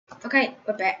Okay,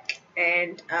 we're back,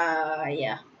 and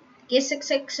yeah. Gear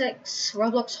 666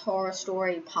 Roblox Horror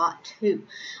Story Part 2.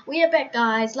 We are back,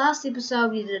 guys. Last episode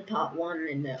we did Part 1,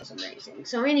 and that was amazing.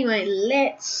 So anyway,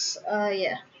 let's,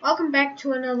 yeah. Welcome back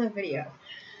to another video.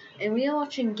 And we are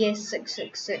watching Gear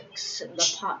 666,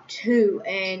 the Part 2,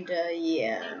 and,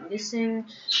 yeah. I'm guessing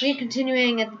we're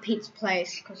continuing at the Pete's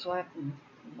place, because what happened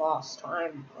last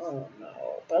time. Oh,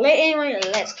 no. But anyway,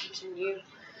 let's continue.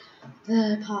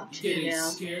 The Part 2 Getting now.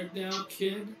 scared now,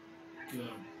 kid? Good.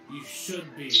 You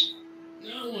should be.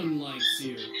 No one likes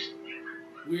you.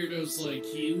 Weirdos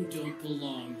like you don't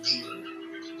belong here.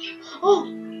 Oh!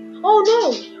 Oh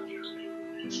no!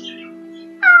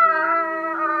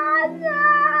 Ah,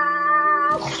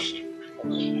 no!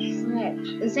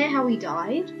 Frick. Is that how he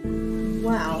died?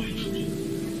 Wow.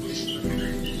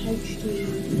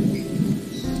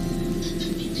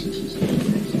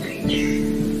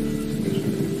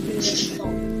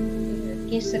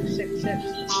 Gear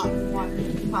 666 Part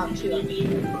 1, Part 2.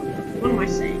 What am I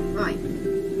saying? Right.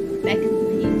 Back in the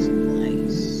Pete's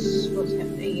place. What's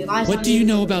happening? You guys What do you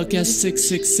know about Guest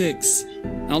 666?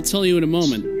 I'll tell you in a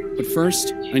moment, but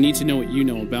first, I need to know what you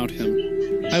know about him.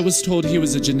 I was told he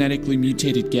was a genetically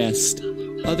mutated guest.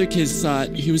 Other kids thought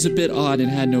he was a bit odd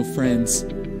and had no friends.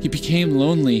 He became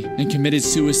lonely and committed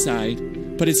suicide,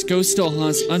 but his ghost still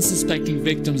haunts unsuspecting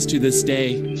victims to this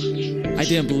day. I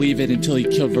didn't believe it until he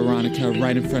killed Veronica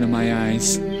right in front of my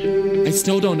eyes. I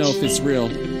still don't know if it's real,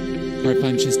 or if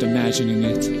I'm just imagining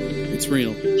it. It's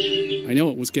real. I know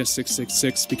it was Guest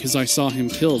 666 because I saw him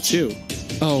kill, too.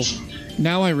 Oh,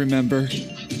 now I remember.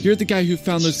 You're the guy who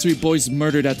found those 3 boys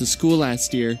murdered at the school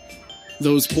last year.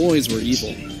 Those boys were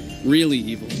evil. Really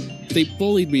evil. They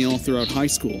bullied me all throughout high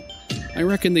school. I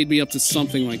reckon they'd be up to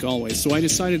something like always, so I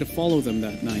decided to follow them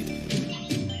that night.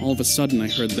 All of a sudden, I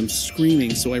heard them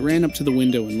screaming, so I ran up to the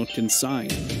window and looked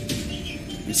inside.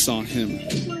 I saw him.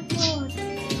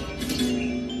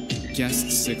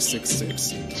 Guest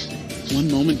 666.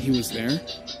 One moment he was there.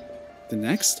 The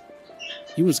next,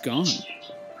 he was gone.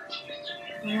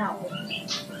 Wow.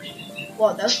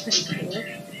 Well, that's pretty cool.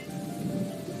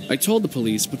 I told the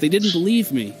police, but they didn't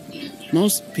believe me.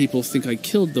 Most people think I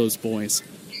killed those boys.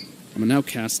 I'm an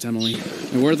outcast, Emily.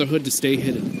 I wear the hood to stay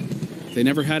hidden. They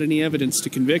never had any evidence to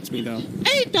convict me, though.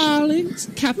 Hey, darlings.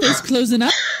 Cafe's closing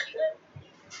up.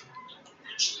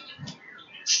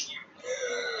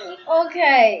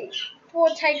 Okay. For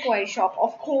a takeaway shop,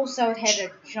 of course I would have a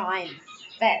giant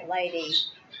fat lady.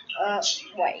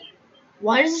 Wait.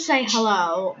 Why does it say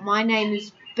hello? My name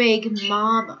is Big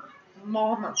Mama.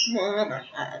 Mama.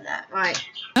 Right.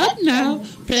 Up now.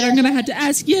 Afraid I'm gonna have to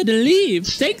ask you to leave.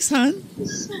 Thanks, hon.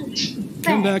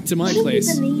 Come back to my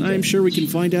place. I'm sure we can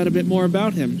find out a bit more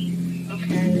about him.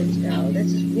 Okay, let's go.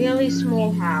 This is a really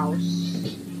small house.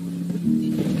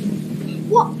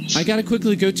 What? I gotta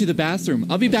quickly go to the bathroom.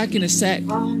 I'll be back in a sec.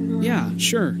 Oh no. Yeah,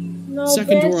 sure. No,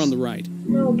 Second bad door on the right.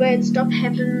 No bad stuff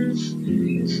happens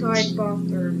inside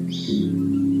bathrooms.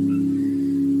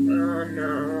 Oh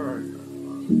no.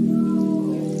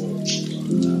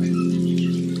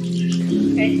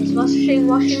 Okay, she's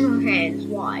washing her hands.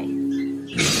 Why?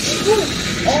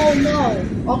 Oh no!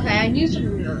 Okay, I knew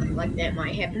something like that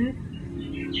might happen.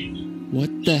 What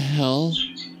the hell?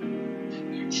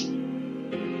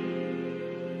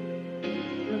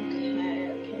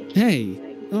 Okay. Hey.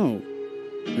 Oh.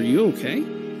 Are you okay?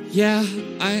 Yeah,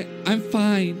 I'm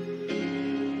fine.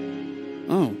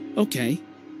 Oh, okay.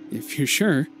 If you're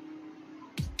sure.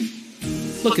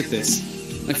 Look at this.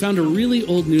 I found a really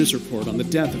old news report on the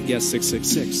death of Guest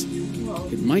 666.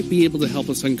 It might be able to help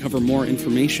us uncover more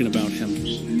information about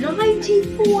him.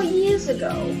 94 years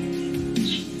ago.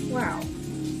 Wow.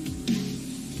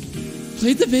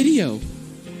 Play the video.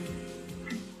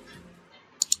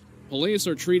 Police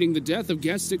are treating the death of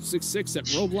Guest 666 at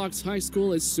Roblox High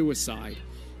School as suicide.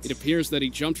 It appears that he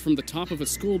jumped from the top of a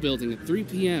school building at 3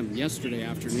 p.m. yesterday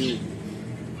afternoon.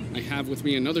 I have with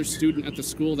me another student at the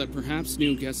school that perhaps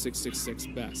knew Guest 666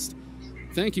 best.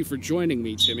 Thank you for joining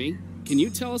me, Timmy. Can you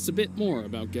tell us a bit more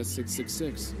about Guest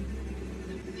 666?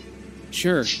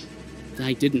 Sure.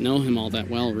 I didn't know him all that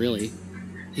well, really.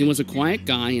 He was a quiet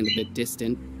guy and a bit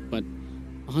distant, but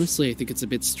honestly, I think it's a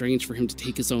bit strange for him to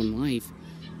take his own life.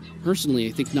 Personally,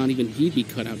 I think not even he'd be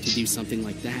cut out to do something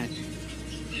like that.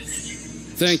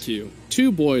 Thank you.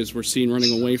 2 boys were seen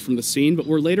running away from the scene, but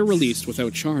were later released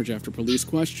without charge after police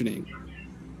questioning.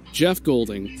 Jeff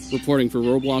Golding, reporting for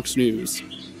Roblox News.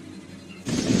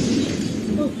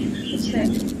 Oh, what's that?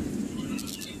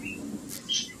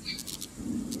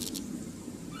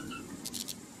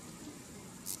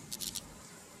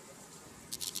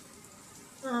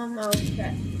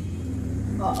 Okay.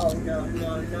 Uh-oh, no.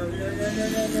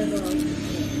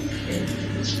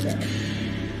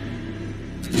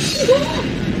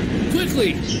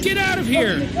 Quickly, get out of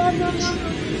here!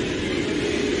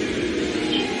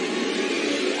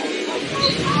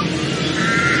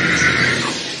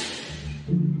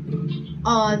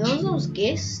 Oh, those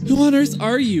guests? Who on earth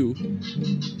are you?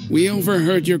 We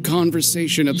overheard your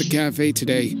conversation at the cafe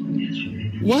today.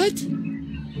 What?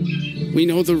 We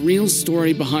know the real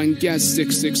story behind Guest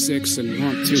 666 and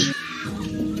want to...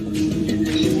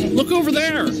 Look over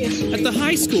there! At the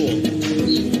high school!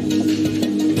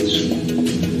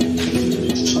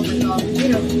 Oh my god, you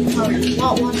know, hurry.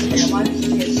 Not once in a while,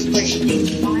 just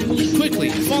scream. Quickly,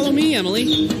 follow me, Emily.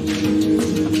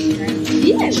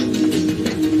 Yeah.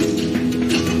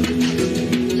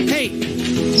 Hey,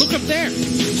 look up there!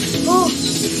 Oh.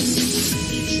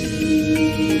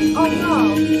 Oh no,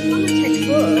 I'm a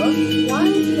textbook. Why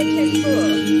is it a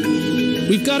textbook?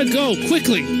 We've got to go,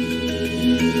 quickly!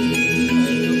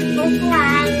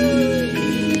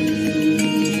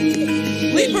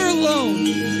 Leave her alone!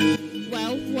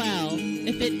 Well,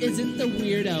 if it isn't the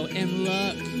weirdo, and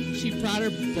look, she brought her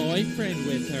boyfriend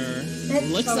with her.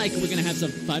 Looks like we're gonna have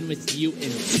some fun with you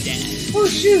instead. Oh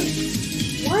shoot!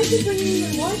 Why is he bringing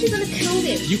him? Why is he gonna kill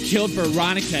them? You killed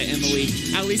Veronica, Emily.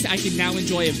 At least I can now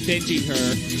enjoy avenging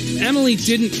her. Emily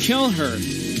didn't kill her.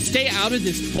 Stay out of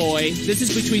this, boy. This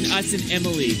is between us and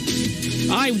Emily.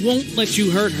 I won't let you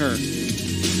hurt her.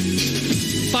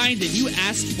 Fine then, you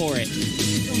asked for it.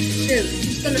 Oh shoot,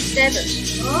 he's gonna stab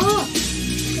us. Oh!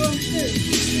 Oh shoot.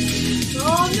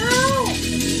 Oh no!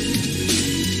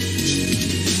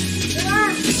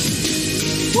 Ah!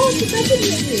 Oh, it's affecting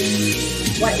me!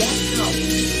 Wait, what? No.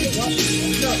 Wait, what?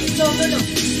 No.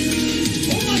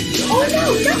 Oh no,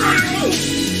 no!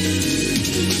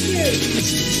 Shoot.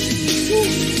 Oh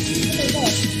my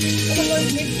god. Oh my god,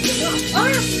 maybe it's not.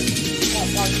 Ah! Oh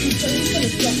god, he's gonna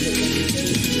drop it.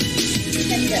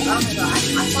 Oh my god,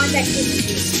 I find that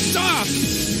good. Stop!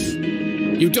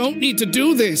 You don't need to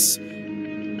do this.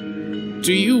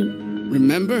 Do you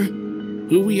remember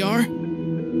who we are?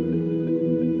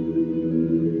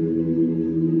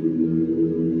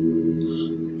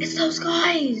 It's those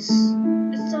guys!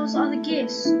 It's those other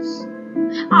guests.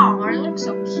 Oh, it looks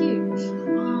so cute.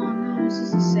 Oh no, is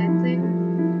this a sad thing?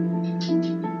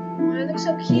 Oh, it looks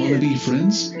so cute. Wanna be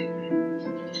friends?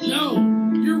 No,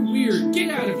 you're weird. Get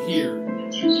out of here.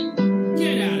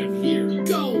 Get out of here.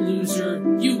 Go, loser.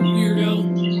 You weirdo.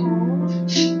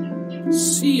 Oh,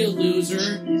 See ya,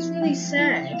 loser. it's really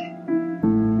sad.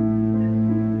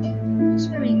 It's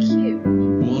really cute.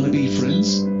 Wanna be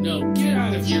friends? No, get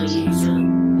out of here, loser.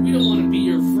 We don't want to be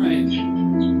your friend.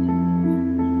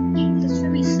 It's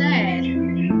really sad.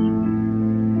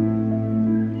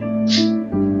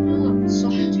 Oh,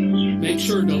 soft. Make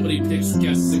sure nobody picks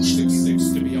Guest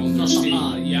 666 to be on the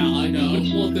team. Yeah, I know.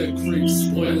 Don't want that creep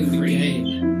spoiling the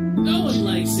game. No one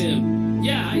likes him.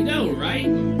 Yeah, I know, right?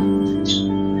 It's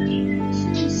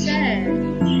really sad.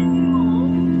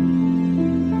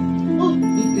 Oh,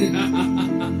 you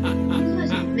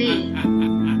guys are mean.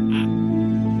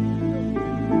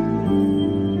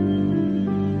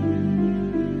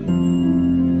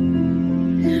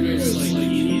 You're just like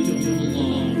you don't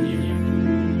belong here.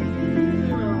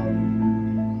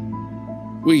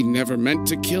 Oh. We never meant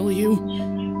to kill you.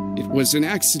 It was an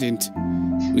accident.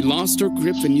 We lost our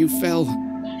grip and you fell.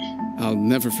 I'll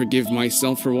never forgive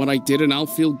myself for what I did, and I'll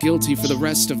feel guilty for the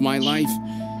rest of my life.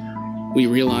 We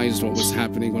realized what was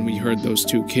happening when we heard those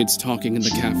two kids talking in the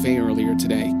cafe earlier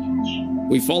today.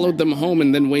 We followed them home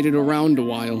and then waited around a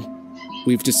while.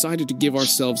 We've decided to give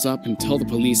ourselves up and tell the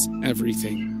police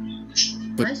everything.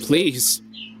 But please,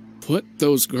 put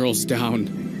those girls down.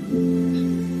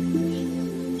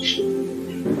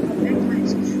 That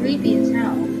guy's creepy as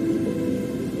hell.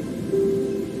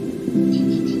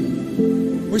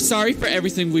 We're sorry for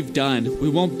everything we've done. We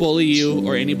won't bully you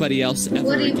or anybody else ever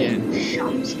What do you again. mean?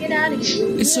 Chumps, get out of here.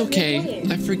 It's They're okay.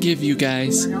 annoying. I forgive you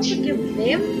guys. I don't forgive them.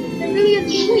 They're really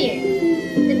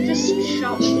annoying. They're just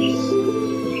chumps. Oh,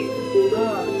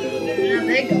 now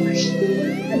they're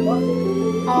going. What?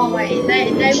 Oh wait,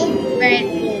 they want red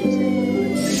balls.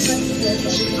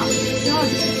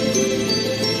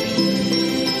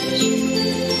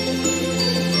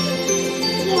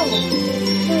 No.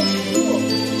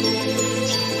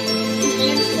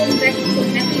 Back to a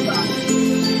happy bar.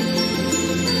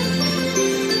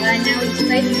 Now he's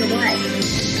faded away.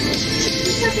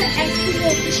 It's like an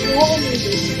actual horror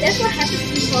movie. That's what happens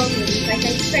in horror movies. Like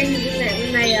they train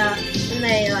when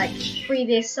they like free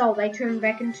their soul, they turn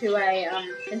back into a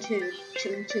into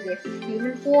their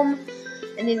human form,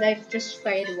 and then they just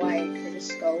fade away. They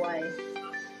just go away.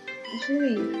 It's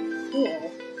really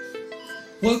cool.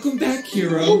 Welcome back,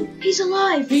 hero. Oh, he's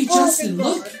alive! Hey, Oh, Justin, thank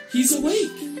look! God. He's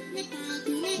awake!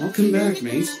 I'll come back,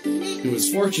 mate. It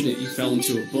was fortunate you fell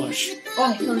into a bush.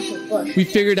 Oh, he fell into a bush. We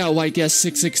figured out why Guest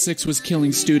 666 was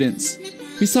killing students.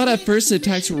 We thought at first the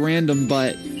attacks were random,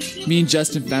 but me and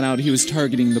Justin found out he was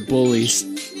targeting the bullies.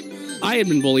 I had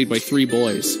been bullied by 3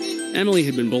 boys. Emily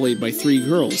had been bullied by 3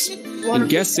 girls. And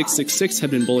Guest 666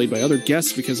 had been bullied by other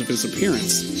guests because of his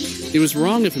appearance. It was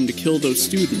wrong of him to kill those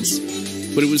students,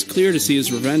 but it was clear to see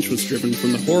his revenge was driven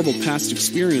from the horrible past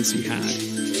experience he had.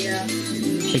 Yeah.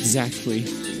 Exactly.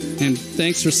 And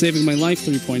thanks for saving my life,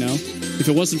 3.0. If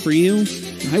it wasn't for you,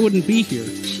 I wouldn't be here.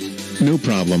 No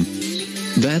problem.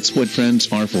 That's what friends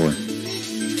are for.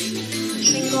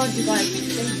 Thank God you guys.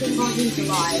 Thank God he's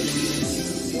alive.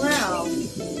 Wow.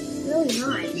 Really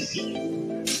nice.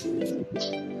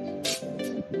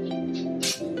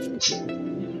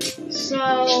 So,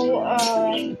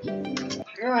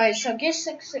 alright, so Guest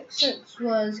 666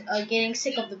 was getting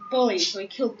sick of the bullies, so he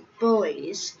killed the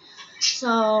bullies. So,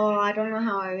 I don't know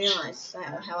how I realized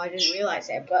that, how I didn't realize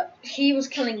that, but he was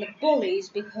killing the bullies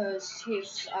because he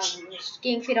was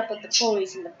getting fed up with the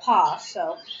bullies in the past,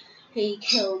 so he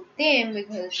killed them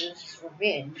because of his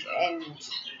revenge, and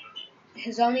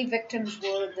his only victims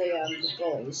were the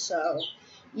bullies, so,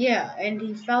 yeah, and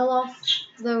he fell off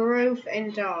the roof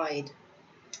and died.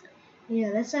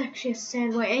 Yeah, that's actually a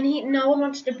sad way, and no one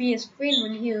wanted to be his friend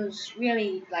when he was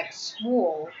really, like,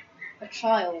 small, a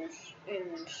child.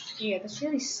 And yeah, that's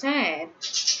really sad.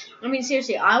 I mean,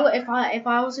 seriously, if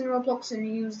I was in Roblox and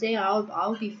he was there, I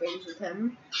would be friends with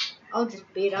him. I would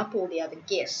just beat up all the other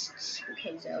guests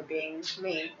because they were being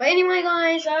mean. But anyway,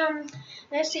 guys,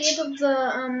 that's the end of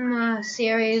the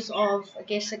series of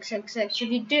Guest 666. If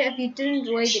you did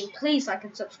enjoy, then please like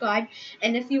and subscribe.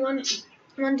 And if you want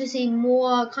to see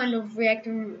more kind of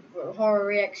horror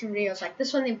reaction videos like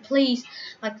this one, then please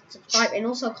like and subscribe, and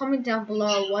also comment down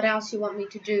below what else you want me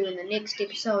to do in the next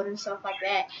episode and stuff like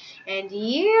that. And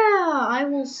yeah, I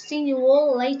will see you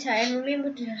all later, and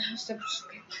remember to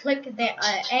click that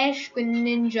Ash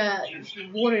Ninja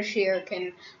Water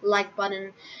Shuriken like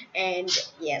button, and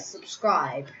yeah,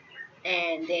 subscribe.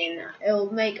 And then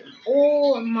it'll make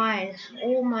all my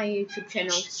YouTube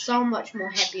channel so much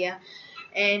more happier.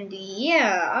 And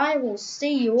yeah, I will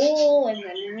see you all in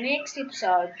the next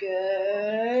episode.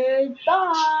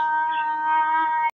 Goodbye.